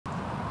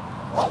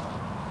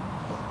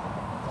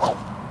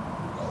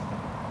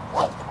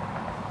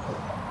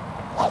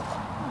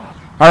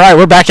All right,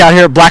 we're back out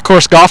here at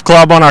BlackHorse Golf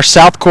Club on our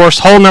South Course,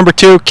 hole number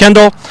 2.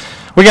 Kendall,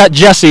 we got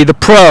Jesse, the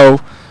pro,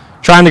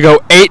 trying to go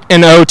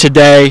 8-0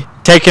 today,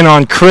 taking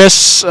on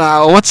Chris.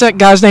 What's that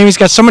guy's name? He's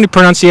got so many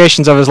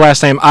pronunciations of his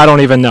last name, I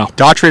don't even know.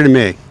 Daughtry to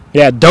me.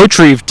 Yeah,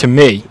 Dotrieve to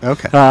me.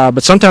 Okay.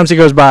 But sometimes he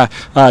goes by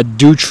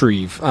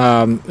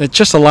Dutrieve. It's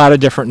just a lot of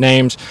different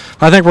names.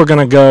 I think we're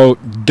going to go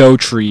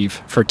Dotrieve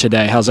for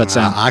today. How's that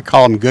sound? I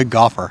call him good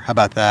golfer. How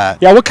about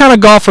that? Yeah, what kind of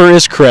golfer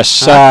is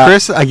Chris?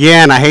 Chris,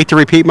 again, I hate to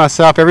repeat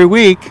myself every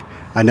week.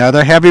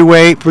 Another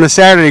heavyweight from the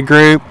Saturday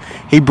group.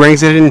 He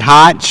brings it in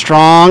hot,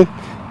 strong,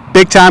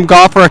 big-time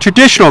golfer, a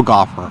traditional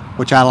golfer,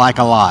 which I like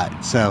a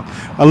lot. So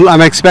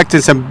I'm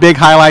expecting some big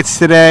highlights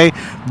today.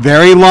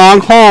 Very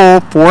long hole,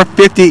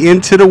 450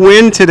 into the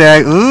wind today.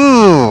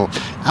 Ooh,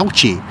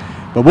 ouchie.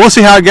 But we'll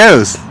see how it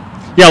goes.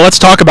 Yeah, let's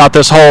talk about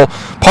this hole.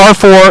 Par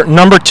 4,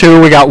 number 2.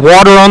 We got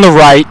water on the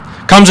right.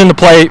 Comes into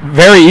play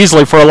very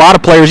easily for a lot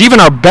of players, even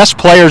our best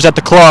players at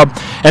the club,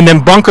 and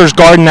then bunkers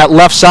guarding that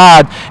left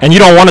side, and you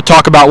don't want to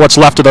talk about what's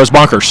left of those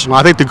bunkers. Well,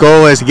 I think the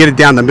goal is to get it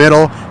down the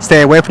middle,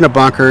 stay away from the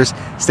bunkers,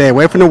 stay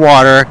away from the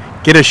water,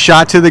 get a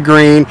shot to the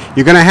green.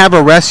 You're going to have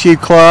a rescue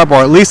club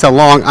or at least a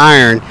long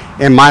iron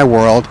in my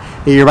world.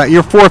 You're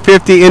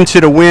 450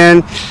 into the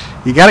wind.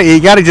 You got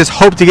to just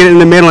hope to get it in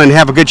the middle and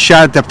have a good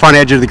shot at the front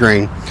edge of the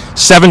green.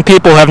 7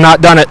 people have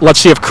not done it. Let's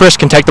see if Chris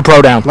can take the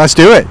pro down. Let's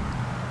do it.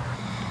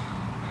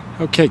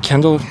 Okay,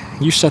 Kendall,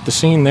 you set the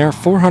scene there.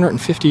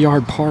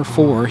 450-yard par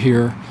 4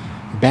 here.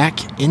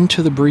 Back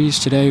into the breeze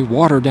today.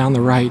 Water down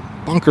the right,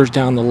 bunkers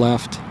down the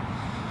left.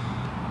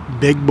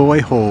 Big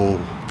boy hole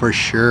for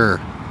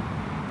sure.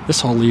 This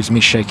hole leaves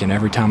me shaking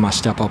every time I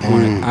step up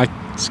on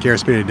it.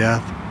 Scares me to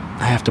death.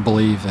 I have to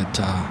believe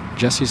that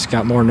Jesse's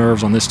got more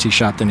nerves on this tee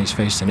shot than he's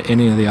faced in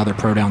any of the other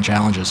pro down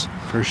challenges.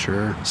 For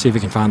sure. See if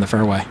he can find the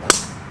fairway.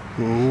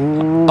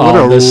 Ooh, what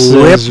a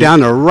rip down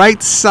the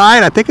right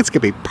side. I think it's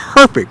going to be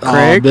perfect,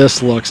 Craig. Oh,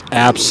 this looks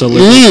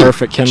absolutely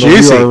perfect, Kendall.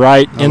 Juicy. You are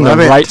right in the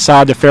right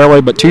side of the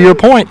fairway, but to your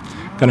point,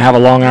 going to have a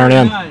long iron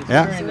in.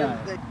 Yeah.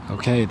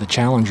 Okay, the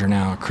challenger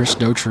now, Chris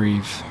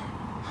Dotrieve.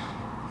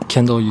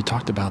 Kendall, you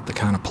talked about the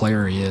kind of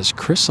player he is.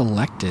 Chris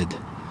elected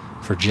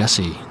for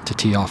Jesse to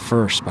tee off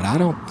first, but I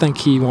don't think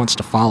he wants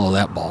to follow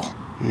that ball.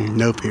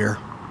 No fear.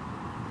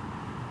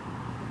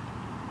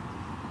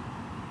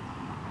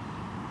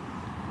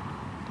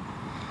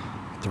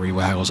 Three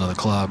waggles of the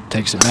club,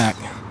 takes it back.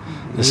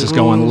 This is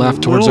going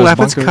left towards those left.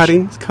 bunkers. It's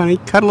cutting. It's cutting.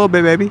 Cut a little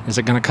bit, baby. Is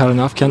it going to cut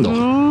enough, Kendall?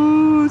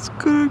 Oh, it's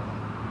good.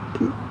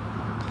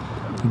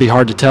 It'd be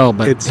hard to tell,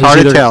 but it's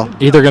hard to tell.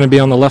 Either going to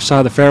be on the left side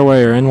of the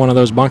fairway or in one of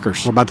those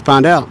bunkers. We're about to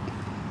find out.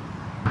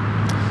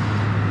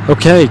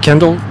 Okay,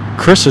 Kendall.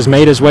 Chris has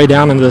made his way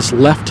down into this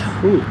left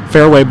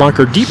fairway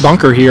bunker, deep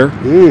bunker here.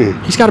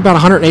 He's got about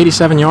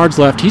 187 yards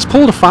left. He's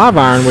pulled a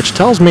 5-iron, which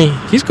tells me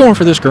he's going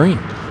for this green.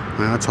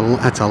 Well, that's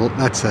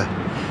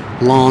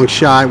a long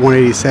shot,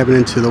 187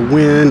 into the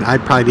wind. I'd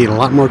probably need a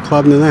lot more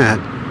club than that.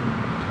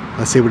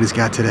 Let's see what he's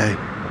got today.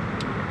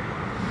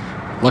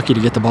 Lucky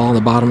to get the ball on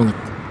the bottom of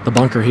the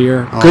bunker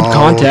here. Good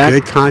contact.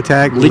 Good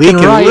contact. Leaking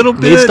right. A little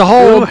bit. Needs to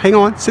hold. Oh, hang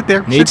on. Sit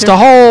there. Needs to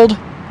hold.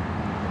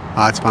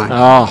 Oh, it's fine.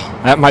 Oh,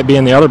 that might be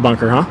in the other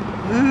bunker, huh?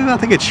 I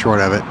think it's short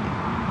of it.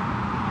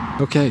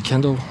 Okay,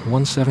 Kendall,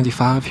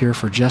 175 here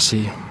for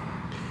Jesse.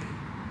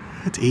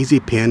 It's easy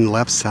pin,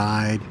 left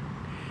side.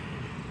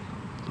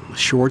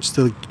 Shorts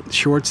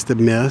to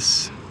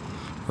miss.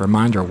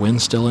 Reminder,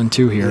 wind still in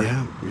 2 here.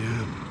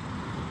 Yeah.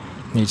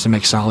 Needs to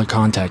make solid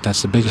contact.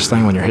 That's the biggest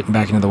thing when you're hitting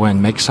back into the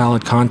wind. Make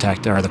solid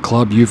contact or the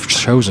club you've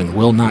chosen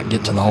will not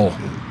get to the hole.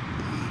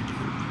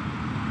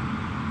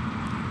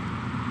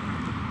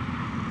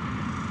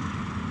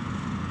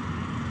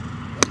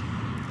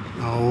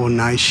 Oh,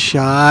 nice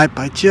shot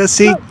by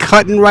Jesse.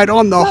 Cutting right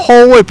on the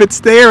hole. If it's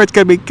there, it's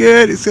going to be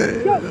good. It's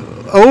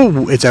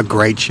a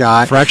great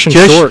shot. Fraction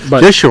short,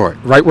 but just short.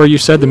 Right where you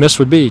said the miss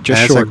would be,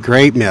 just short. That's a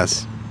great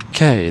miss.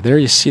 Okay, there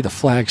you see the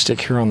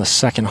flagstick here on the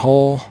second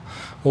hole.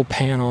 We'll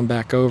pan on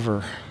back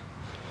over.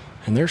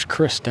 And there's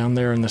Chris down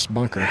there in this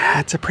bunker.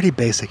 That's a pretty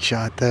basic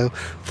shot, though.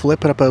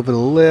 Flip it up over the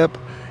lip,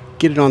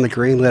 get it on the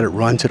green, let it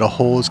run to the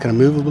hole. It's going to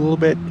move a little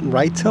bit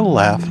right to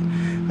left.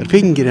 But if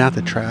he can get out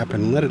the trap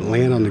and let it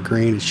land on the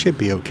green, it should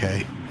be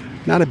okay.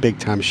 Not a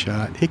big-time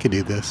shot. He could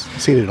do this.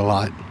 I've seen it a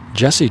lot.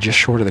 Jesse just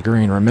short of the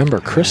green. Remember,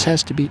 Chris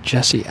has to beat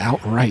Jesse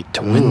outright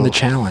to win the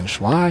challenge.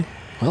 Why?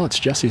 Well, it's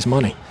Jesse's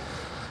money.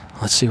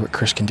 Let's see what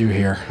Chris can do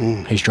here.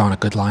 He's drawn a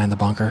good lie in the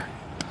bunker.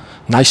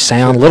 Nice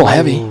sound, a little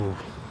heavy.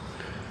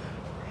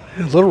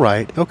 A little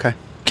right, okay.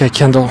 Okay,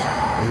 Kendall,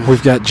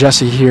 we've got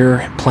Jesse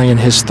here playing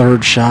his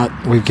third shot.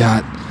 We've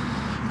got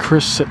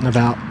Chris sitting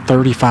about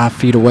 35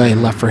 feet away,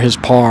 left for his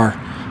par.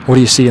 What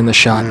do you see in the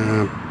shot?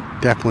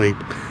 Definitely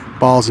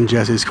balls in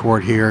Jesse's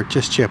court here.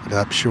 Just chip it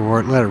up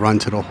short, let it run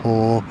to the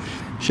hole.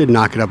 Should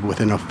knock it up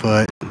within a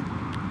foot.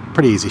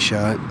 Pretty easy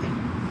shot.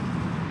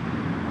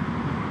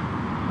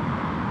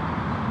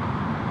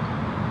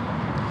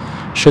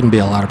 Shouldn't be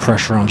a lot of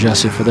pressure on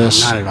Jesse for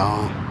this. Not at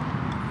all.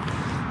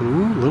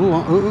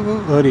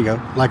 There you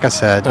go. Like I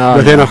said,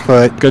 within a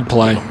foot. Good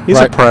play. He's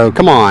a pro.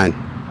 Come on.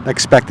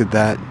 Expected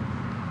that.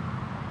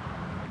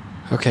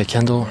 Okay,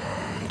 Kendall.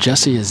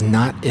 Jesse is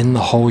not in the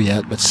hole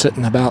yet, but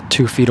sitting about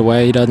 2 feet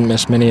away. He doesn't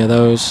miss many of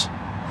those.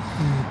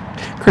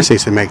 Chris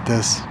needs to make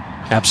this.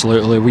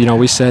 Absolutely.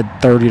 We said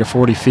 30 to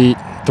 40 feet,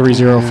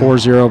 3-0,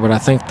 4-0, but I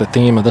think the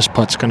theme of this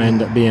putt's going to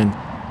end up being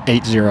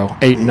 8-0,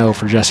 8-0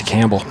 for Jesse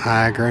Campbell.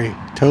 I agree.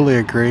 Totally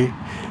agree.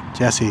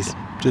 Jesse's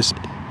just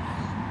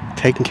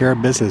taking care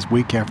of business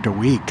week after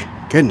week.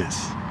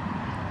 Goodness.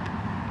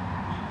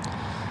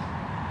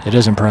 It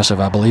is impressive.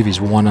 I believe he's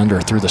 1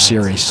 under through the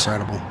series.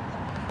 Incredible.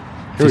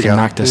 If he can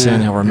knock this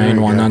in, he'll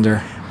remain 1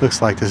 under.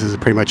 Looks like this is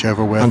pretty much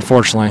over with.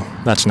 Unfortunately,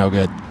 that's no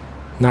good.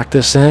 Knock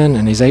this in,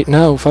 and he's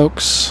 8-0,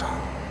 folks.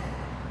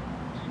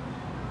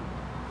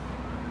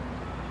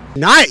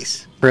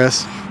 Nice,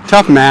 Chris.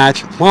 Tough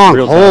match. Long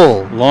Real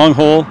hole. tough. Long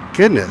hole.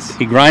 Goodness.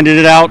 He grinded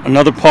it out.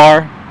 Another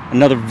par.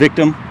 Another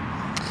victim.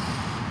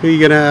 Who are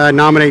you going to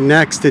nominate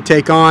next to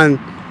take on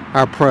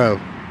our pro?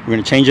 We're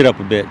going to change it up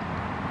a bit.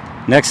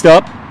 Next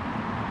up,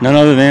 none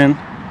other than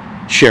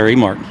Sherry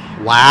Martin.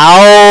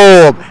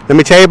 Wow. Let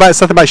me tell you about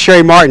something about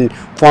Sherry Martin,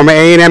 former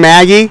A&M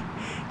Aggie.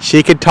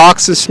 She could talk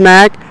some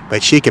smack,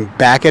 but she can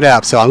back it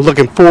up. So I'm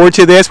looking forward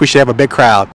to this. We should have a big crowd.